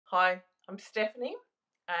Hi, I'm Stephanie,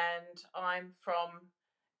 and I'm from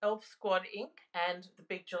Elf Squad Inc. and the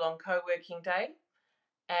Big Geelong Co-working Day,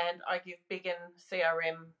 and I give Bigin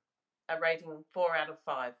CRM a rating 4 out of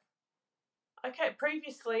 5. Okay,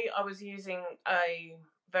 previously I was using a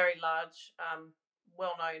very large,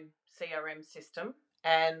 well-known CRM system,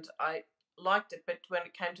 and I liked it, but when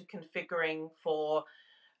it came to configuring for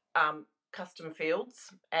custom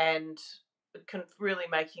fields and really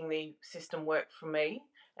making the system work for me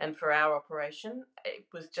and for our operation, it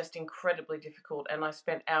was just incredibly difficult. And I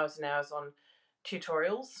spent hours and hours on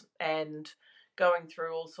tutorials and going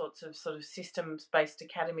through all sorts of sort of systems based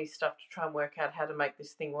academy stuff to try and work out how to make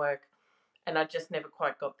this thing work. And I just never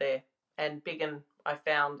quite got there. And Bigin I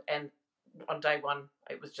found, and on day one,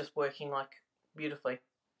 it was just working like beautifully.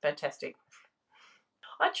 Fantastic.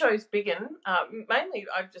 I chose Bigin mainly.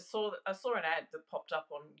 I saw an ad that popped up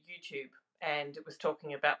on YouTube, and it was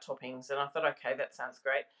talking about toppings, and I thought, okay, that sounds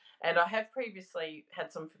great. And I have previously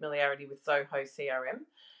had some familiarity with Zoho CRM,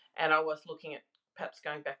 and I was looking at perhaps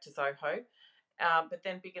going back to Zoho. But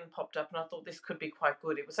then Bigin popped up, and I thought this could be quite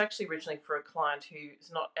good. It was actually originally for a client who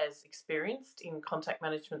is not as experienced in contact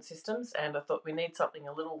management systems, and I thought we need something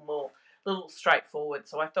a little straightforward.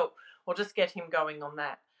 So I thought, we'll just get him going on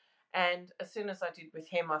that. And as soon as I did with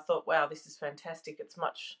him, I thought, wow, this is fantastic.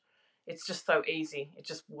 It's just so easy. It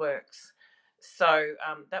just works. So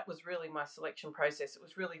that was really my selection process. It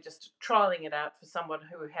was really just trialing it out for someone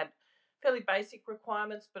who had fairly basic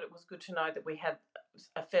requirements, but it was good to know that we had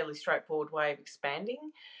a fairly straightforward way of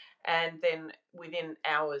expanding. And then within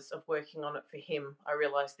hours of working on it for him, I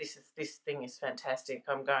realised this thing is fantastic.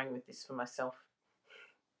 I'm going with this for myself.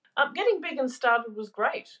 Getting Bigin started was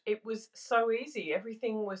great. It was so easy.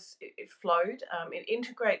 It flowed. It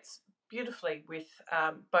integrates beautifully with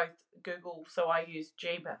both Google. So I use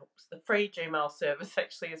Gmail, the free Gmail service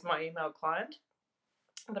actually as my email client.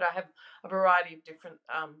 But I have a variety of different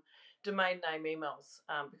domain name emails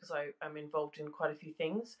because I'm involved in quite a few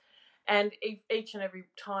things. And each and every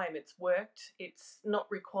time it's worked, it's not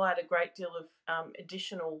required a great deal of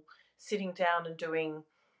additional sitting down and doing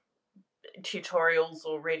tutorials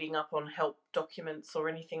or reading up on help documents or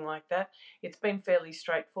anything like that. It's been fairly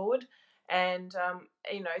straightforward, and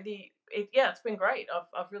it's been great.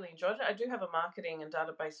 I've really enjoyed it. I do have a marketing and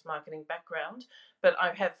database marketing background, but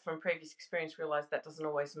I have from previous experience realised that doesn't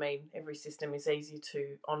always mean every system is easy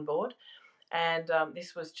to onboard. And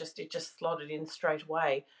this was it just slotted in straight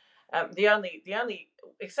away. The only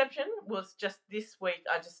exception was just this week.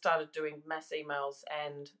 I just started doing mass emails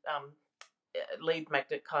and lead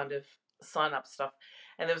magnet kind of sign up stuff,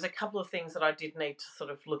 and there was a couple of things that I did need to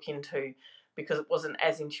sort of look into because it wasn't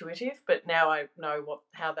as intuitive, but now I know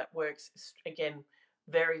how that works. Again,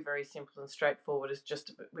 very, very simple and straightforward.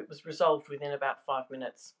 It was resolved within about 5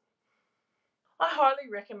 minutes. I highly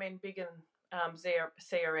recommend Bigin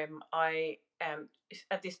CRM. I am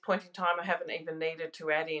at this point in time, I haven't even needed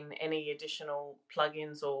to add in any additional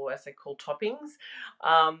plugins or, as they call, toppings.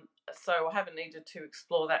 So I haven't needed to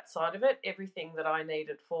explore that side of it. Everything that I need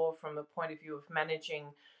it for, from a point of view of managing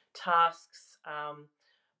tasks,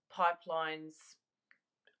 pipelines,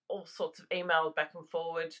 all sorts of email back and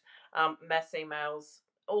forward, mass emails,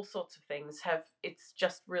 all sorts of things it's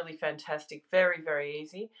just really fantastic. Very, very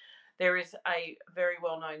easy. There is a very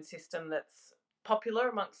well-known system that's popular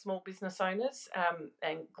amongst small business owners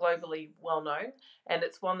and globally well-known, and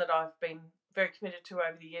it's one that I've been very committed to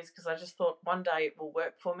over the years because I just thought one day it will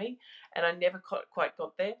work for me, and I never quite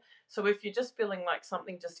got there. So if you're just feeling like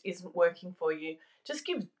something just isn't working for you, just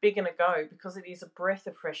give Bigin a go, because it is a breath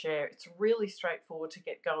of fresh air. It's really straightforward to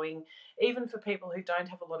get going, even for people who don't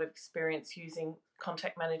have a lot of experience using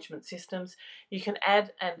contact management systems. You can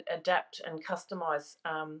add and adapt and customize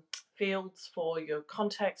fields for your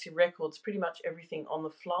contacts, your records, pretty much everything on the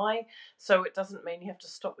fly. So it doesn't mean you have to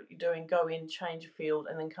stop what you're doing, go in, change a field,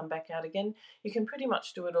 and then come back out again. You can pretty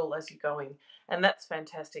much do it all as you're going, and that's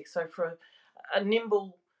fantastic. So for a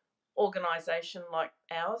nimble organisation like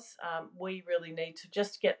ours, we really need to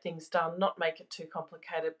just get things done, not make it too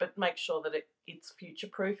complicated, but make sure that it's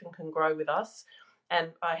future-proof and can grow with us.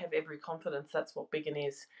 And I have every confidence that's what Bigin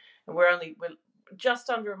is. And we're just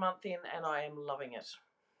under a month in, and I am loving it.